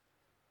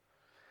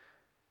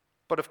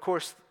 But of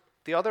course,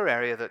 the other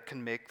area that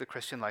can make the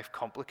Christian life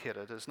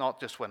complicated is not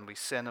just when we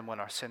sin and when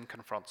our sin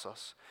confronts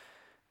us,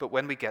 but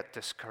when we get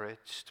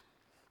discouraged.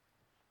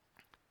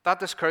 That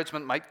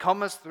discouragement might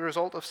come as the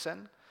result of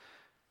sin.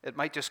 It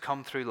might just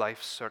come through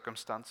life's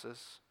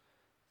circumstances.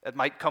 It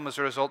might come as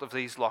a result of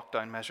these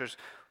lockdown measures.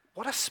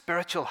 What a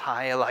spiritual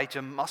high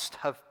Elijah must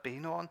have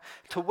been on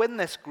to win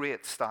this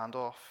great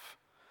standoff,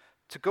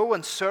 to go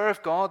and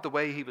serve God the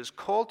way he was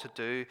called to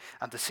do,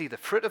 and to see the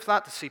fruit of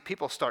that, to see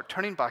people start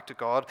turning back to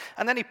God.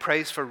 And then he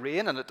prays for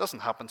rain, and it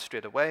doesn't happen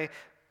straight away,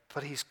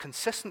 but he's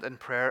consistent in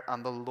prayer,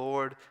 and the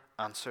Lord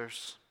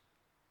answers.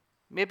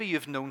 Maybe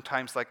you've known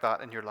times like that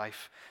in your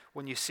life,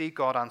 when you see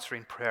God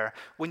answering prayer,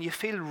 when you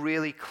feel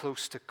really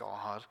close to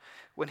God,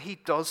 when he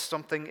does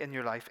something in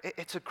your life.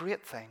 It's a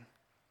great thing.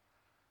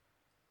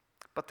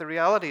 But the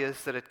reality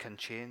is that it can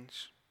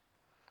change.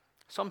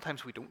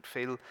 Sometimes we don't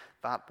feel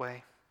that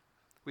way.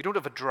 We don't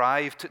have a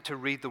drive to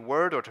read the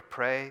word or to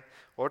pray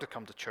or to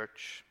come to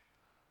church.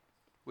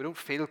 We don't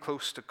feel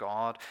close to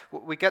God.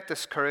 We get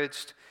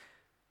discouraged.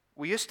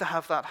 We used to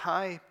have that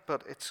high,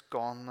 but it's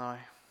gone now.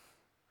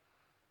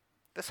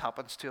 This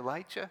happens to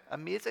Elijah.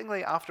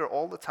 Amazingly, after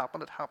all that's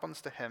happened, it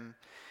happens to him.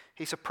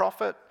 He's a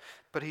prophet,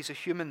 but he's a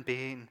human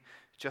being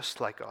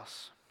just like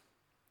us.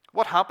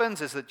 What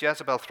happens is that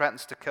Jezebel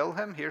threatens to kill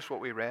him. Here's what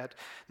we read.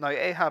 Now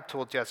Ahab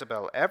told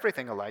Jezebel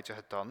everything Elijah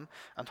had done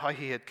and how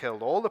he had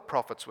killed all the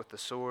prophets with the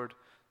sword.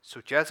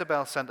 So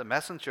Jezebel sent a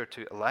messenger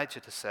to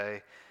Elijah to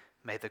say,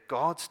 "May the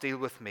gods deal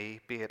with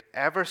me, be it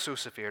ever so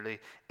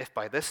severely, if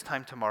by this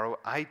time tomorrow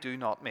I do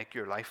not make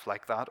your life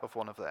like that of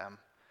one of them."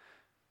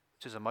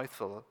 Which is a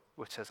mouthful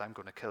which says, "I'm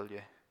going to kill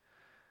you."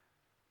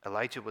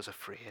 Elijah was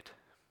afraid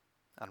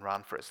and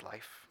ran for his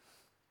life.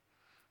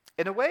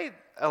 In a way,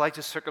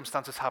 Elijah's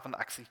circumstances haven't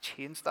actually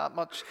changed that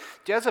much.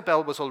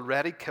 Jezebel was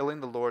already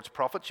killing the Lord's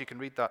prophets. You can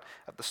read that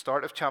at the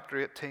start of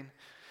chapter 18.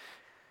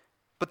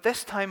 But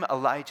this time,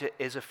 Elijah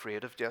is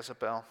afraid of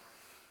Jezebel,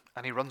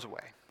 and he runs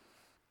away.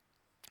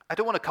 I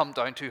don't want to come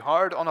down too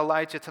hard on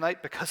Elijah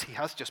tonight because he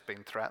has just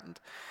been threatened.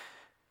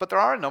 But there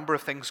are a number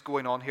of things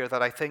going on here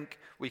that I think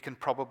we can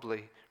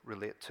probably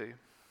relate to.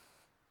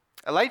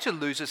 Elijah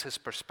loses his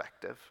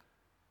perspective.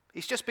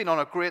 He's just been on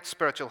a great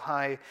spiritual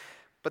high,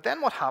 but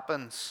then what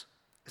happens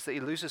is that he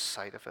loses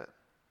sight of it.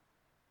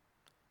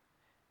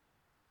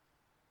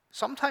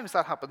 Sometimes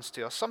that happens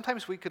to us.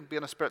 Sometimes we can be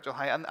on a spiritual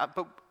high,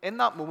 but in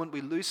that moment we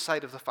lose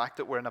sight of the fact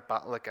that we're in a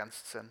battle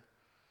against sin.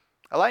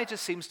 Elijah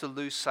seems to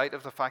lose sight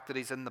of the fact that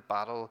he's in the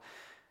battle.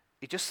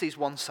 He just sees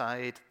one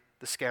side,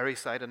 the scary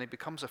side, and he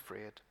becomes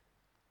afraid.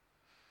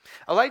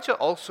 Elijah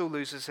also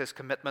loses his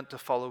commitment to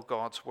follow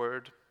God's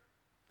word.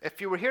 If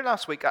you were here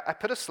last week, I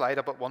put a slide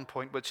up at one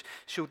point which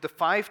showed the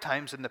 5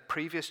 times in the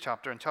previous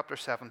chapter, in chapter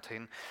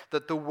 17,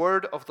 that the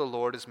word of the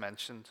Lord is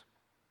mentioned.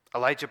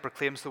 Elijah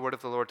proclaims the word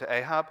of the Lord to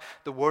Ahab.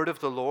 The word of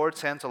the Lord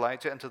sends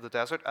Elijah into the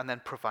desert and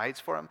then provides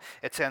for him.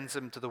 It sends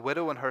him to the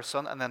widow and her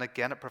son, and then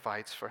again it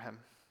provides for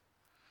him.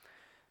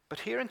 But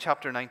here in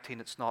chapter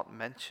 19, it's not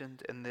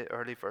mentioned in the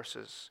early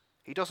verses.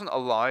 He doesn't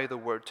allow the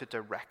word to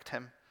direct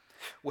him.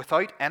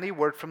 Without any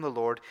word from the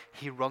Lord,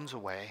 he runs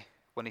away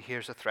when he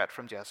hears a threat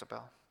from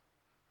Jezebel.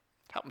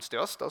 It happens to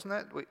us, doesn't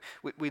it?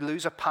 We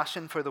lose a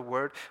passion for the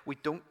word. We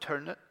don't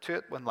turn to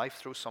it when life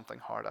throws something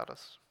hard at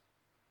us.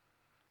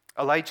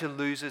 Elijah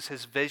loses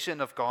his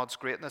vision of God's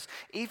greatness.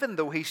 Even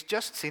though he's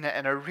just seen it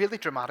in a really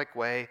dramatic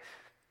way,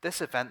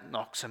 this event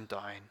knocks him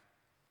down.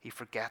 He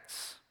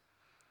forgets.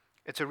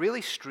 It's a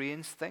really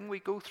strange thing we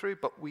go through,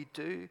 but we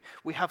do.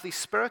 We have these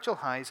spiritual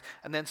highs,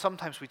 and then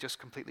sometimes we just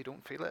completely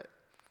don't feel it.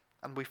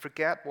 And we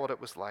forget what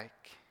it was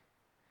like.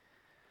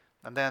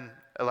 And then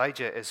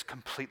Elijah is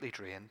completely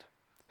drained.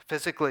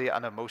 Physically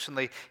and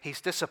emotionally, he's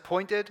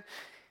disappointed.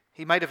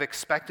 He might have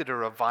expected a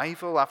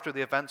revival after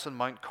the events on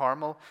Mount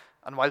Carmel.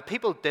 And while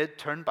people did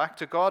turn back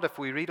to God, if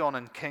we read on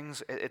in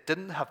Kings, it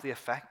didn't have the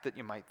effect that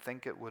you might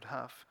think it would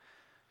have.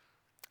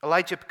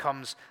 Elijah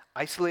becomes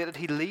isolated.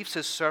 He leaves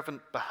his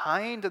servant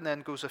behind and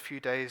then goes a few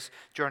days'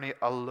 journey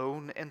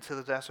alone into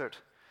the desert.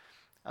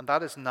 And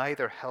that is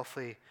neither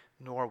healthy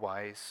nor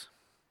wise.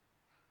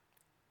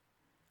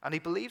 And he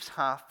believes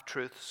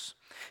half-truths.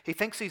 He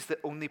thinks he's the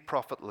only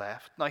prophet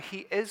left. Now,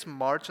 he is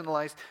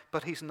marginalized,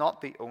 but he's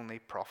not the only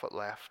prophet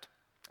left.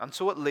 And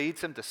so it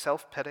leads him to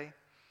self-pity,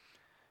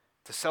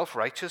 to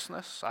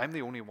self-righteousness. I'm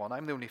the only one.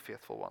 I'm the only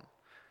faithful one.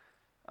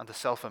 And to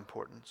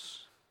self-importance.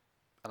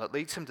 And it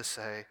leads him to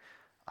say,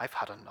 I've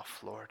had enough,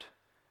 Lord.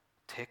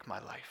 Take my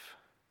life.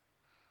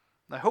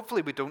 Now,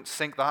 hopefully we don't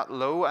sink that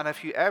low. And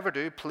if you ever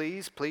do,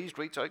 please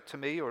reach out to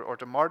me or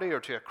to Marty or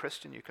to a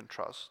Christian you can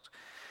trust.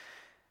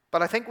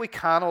 But I think we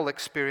can all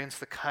experience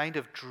the kind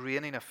of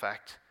draining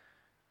effect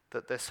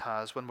that this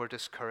has when we're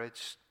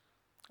discouraged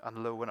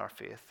and low in our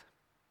faith.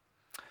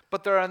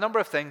 But there are a number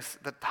of things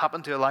that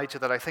happened to Elijah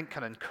that I think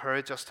can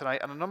encourage us tonight,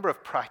 and a number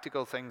of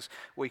practical things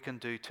we can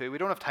do too. We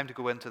don't have time to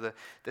go into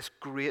this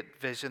great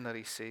vision that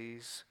he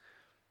sees.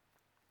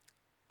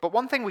 But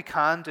one thing we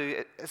can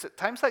do is at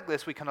times like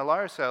this, we can allow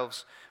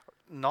ourselves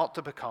not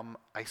to become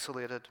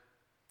isolated.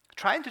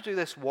 Trying to do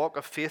this walk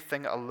of faith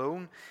thing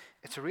alone,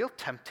 it's a real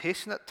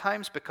temptation at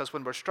times, because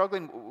when we're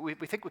struggling, we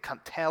think we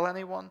can't tell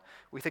anyone.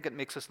 We think it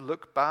makes us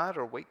look bad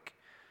or weak.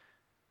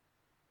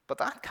 But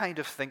that kind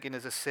of thinking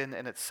is a sin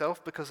in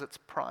itself, because it's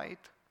pride,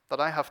 that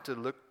I have to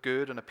look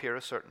good and appear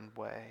a certain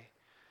way.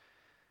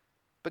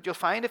 But you'll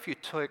find if you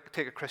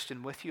take a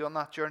Christian with you on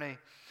that journey,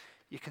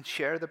 you can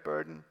share the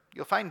burden.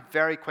 You'll find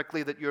very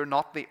quickly that you're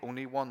not the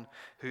only one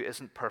who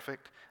isn't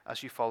perfect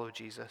as you follow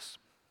Jesus.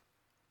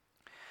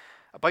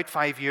 About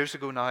 5 years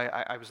ago now,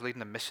 I was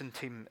leading a mission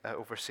team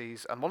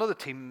overseas, and one of the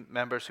team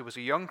members, who was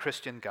a young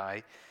Christian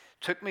guy,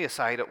 took me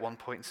aside at one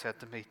point and said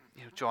to me,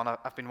 John,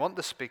 I've been wanting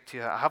to speak to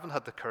you. I haven't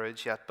had the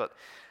courage yet, but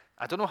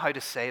I don't know how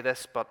to say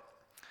this, but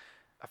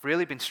I've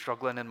really been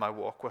struggling in my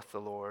walk with the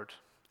Lord.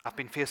 I've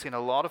been facing a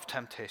lot of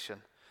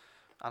temptation,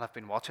 and I've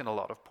been watching a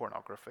lot of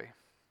pornography.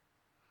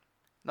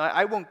 Now,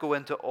 I won't go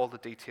into all the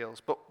details,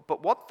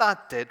 but what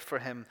that did for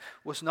him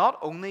was not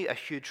only a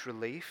huge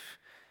relief,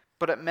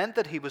 but it meant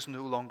that he was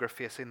no longer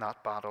facing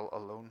that battle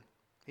alone.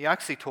 He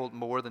actually told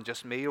more than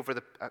just me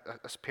over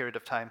a period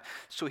of time.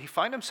 So he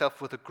found himself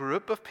with a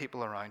group of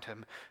people around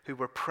him who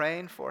were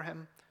praying for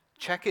him,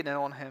 checking in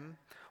on him,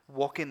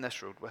 walking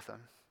this road with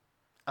him.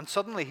 And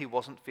suddenly he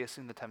wasn't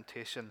facing the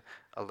temptation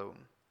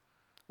alone.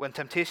 When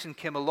temptation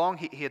came along,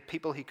 he had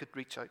people he could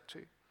reach out to.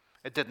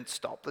 It didn't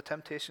stop the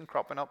temptation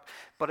cropping up,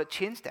 but it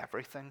changed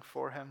everything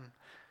for him.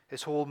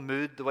 His whole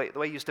mood, the way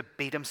he used to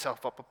beat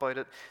himself up about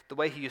it, the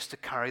way he used to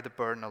carry the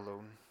burden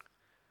alone.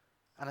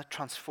 And it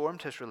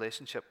transformed his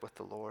relationship with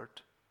the Lord.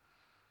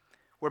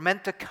 We're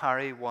meant to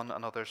carry one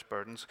another's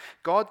burdens.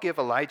 God gave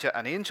Elijah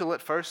an angel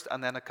at first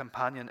and then a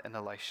companion in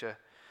Elisha.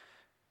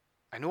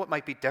 I know it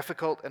might be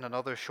difficult in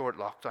another short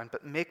lockdown,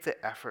 but make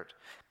the effort.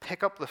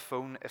 Pick up the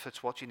phone if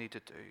it's what you need to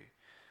do.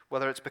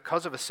 Whether it's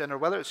because of a sin or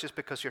whether it's just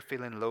because you're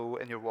feeling low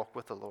in your walk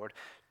with the Lord.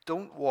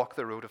 Don't walk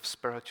the road of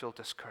spiritual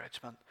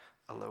discouragement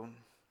alone.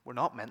 We're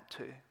not meant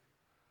to.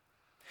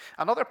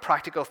 Another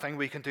practical thing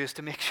we can do is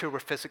to make sure we're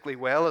physically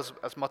well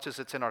as much as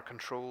it's in our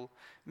control.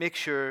 Make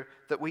sure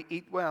that we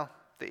eat well.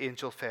 The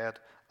angel fed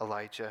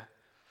Elijah.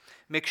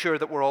 Make sure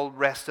that we're all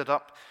rested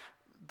up.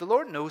 The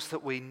Lord knows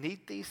that we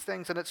need these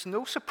things, and it's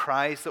no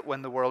surprise that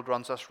when the world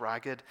runs us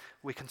ragged,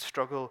 we can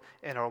struggle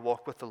in our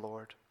walk with the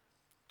Lord.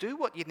 Do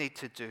what you need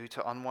to do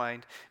to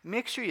unwind.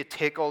 Make sure you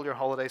take all your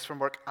holidays from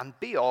work and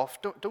be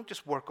off. Don't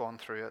just work on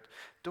through it.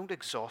 Don't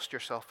exhaust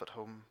yourself at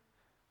home.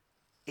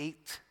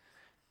 Eat.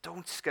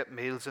 Don't skip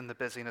meals in the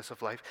busyness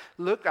of life.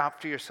 Look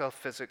after yourself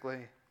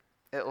physically.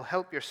 It'll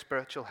help your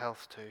spiritual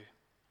health too.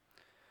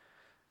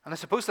 And I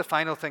suppose the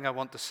final thing I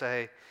want to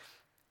say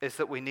is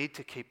that we need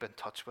to keep in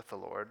touch with the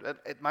Lord.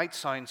 It might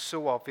sound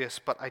so obvious,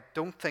 but I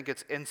don't think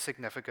it's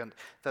insignificant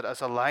that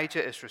as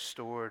Elijah is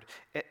restored,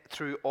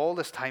 through all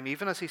this time,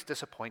 even as he's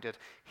disappointed,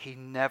 he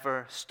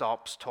never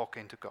stops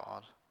talking to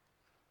God.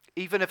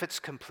 Even if it's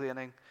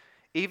complaining,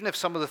 even if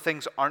some of the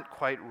things aren't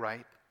quite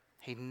right,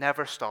 he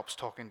never stops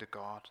talking to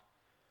God.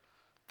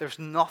 There's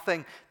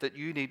nothing that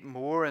you need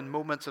more in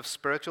moments of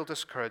spiritual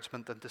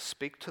discouragement than to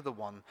speak to the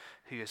one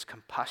who is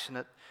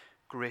compassionate,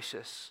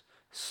 gracious,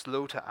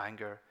 slow to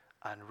anger,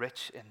 and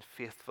rich in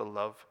faithful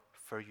love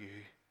for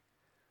you.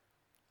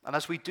 And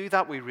as we do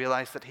that, we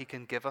realize that he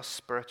can give us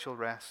spiritual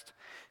rest.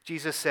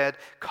 Jesus said,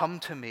 "Come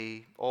to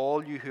me,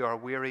 all you who are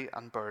weary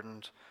and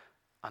burdened,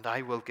 and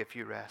I will give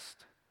you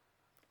rest."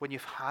 When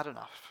you've had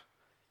enough,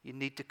 you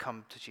need to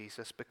come to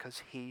Jesus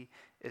because he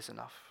is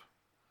enough.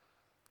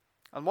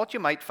 And what you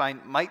might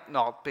find might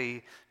not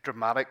be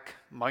dramatic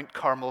Mount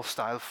Carmel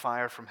style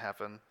fire from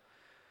heaven.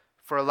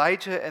 For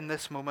Elijah in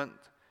this moment,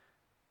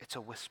 it's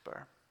a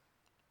whisper.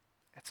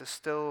 It's a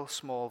still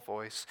small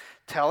voice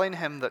telling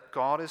him that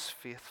God is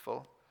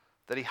faithful,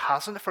 that he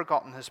hasn't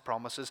forgotten his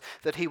promises,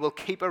 that he will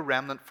keep a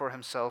remnant for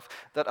himself,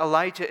 that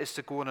Elijah is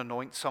to go and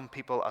anoint some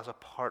people as a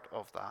part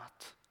of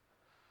that.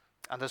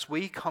 And as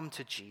we come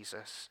to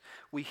Jesus,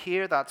 we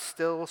hear that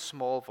still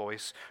small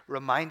voice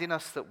reminding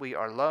us that we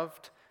are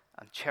loved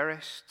and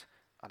cherished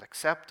and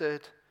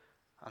accepted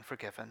and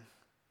forgiven,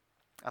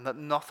 and that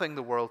nothing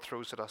the world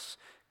throws at us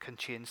can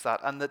change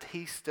that, and that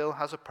he still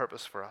has a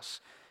purpose for us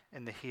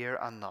in the here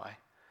and now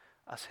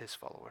as his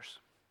followers.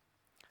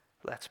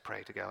 Let's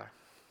pray together.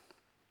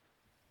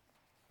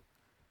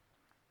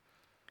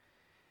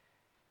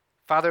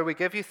 Father, we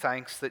give you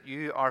thanks that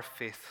you are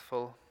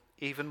faithful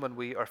even when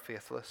we are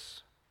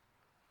faithless.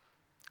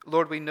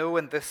 Lord, we know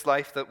in this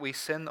life that we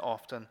sin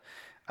often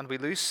and we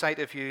lose sight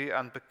of you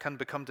and can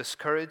become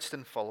discouraged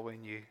in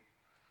following you.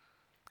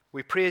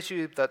 We praise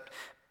you that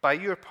by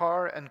your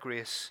power and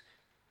grace,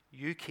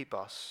 you keep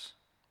us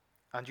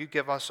and you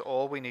give us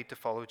all we need to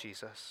follow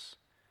Jesus.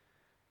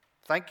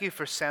 Thank you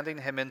for sending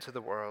him into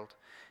the world,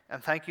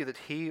 and thank you that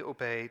he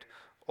obeyed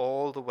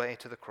all the way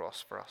to the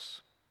cross for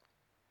us.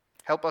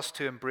 Help us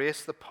to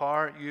embrace the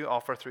power you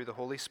offer through the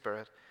Holy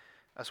Spirit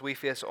as we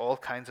face all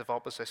kinds of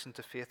opposition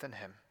to faith in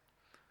him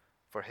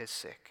for his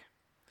sake.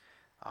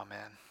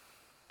 Amen.